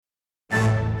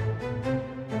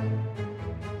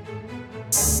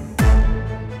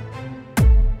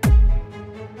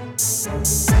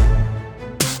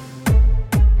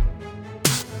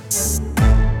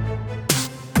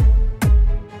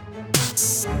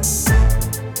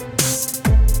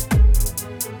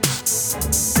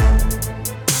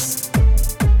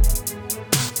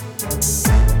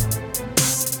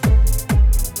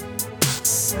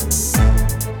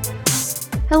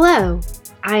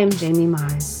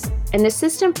an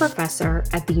assistant professor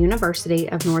at the University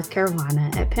of North Carolina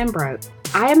at Pembroke.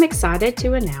 I am excited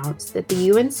to announce that the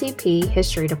UNCP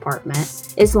History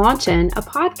Department is launching a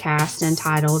podcast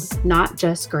entitled Not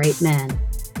Just Great Men,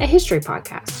 a history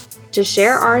podcast, to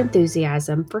share our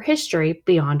enthusiasm for history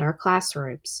beyond our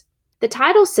classrooms. The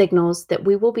title signals that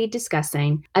we will be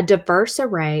discussing a diverse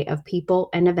array of people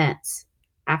and events.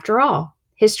 After all,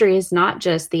 history is not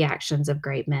just the actions of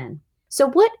great men. So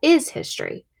what is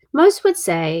history? Most would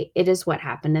say it is what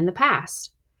happened in the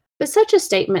past. But such a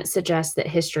statement suggests that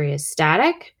history is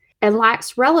static and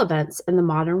lacks relevance in the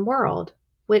modern world,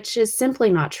 which is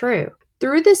simply not true.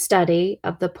 Through the study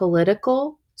of the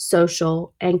political,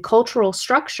 social, and cultural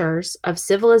structures of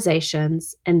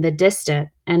civilizations in the distant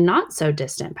and not so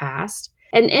distant past,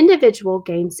 an individual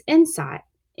gains insight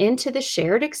into the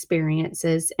shared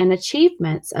experiences and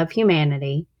achievements of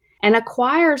humanity and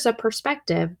acquires a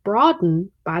perspective broadened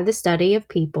by the study of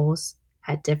peoples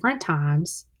at different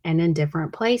times and in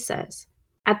different places.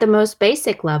 At the most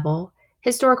basic level,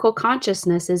 historical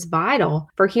consciousness is vital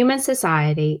for human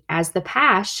society as the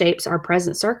past shapes our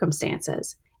present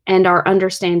circumstances, and our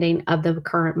understanding of the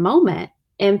current moment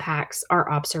impacts our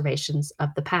observations of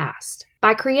the past.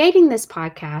 By creating this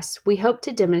podcast, we hope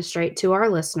to demonstrate to our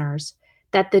listeners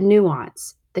that the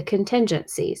nuance, the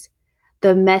contingencies,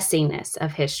 the messiness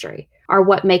of history are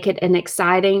what make it an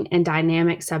exciting and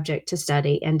dynamic subject to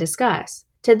study and discuss.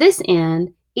 To this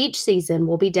end, each season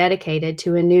will be dedicated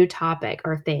to a new topic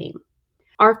or theme.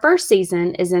 Our first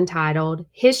season is entitled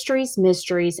Histories,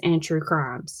 Mysteries, and True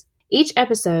Crimes. Each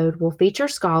episode will feature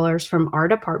scholars from our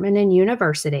department and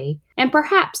university, and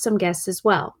perhaps some guests as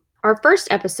well. Our first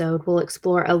episode will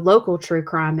explore a local true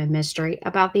crime and mystery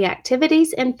about the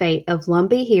activities and fate of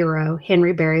Lumbee hero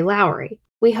Henry Berry Lowry.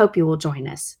 We hope you will join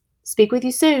us. Speak with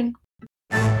you soon.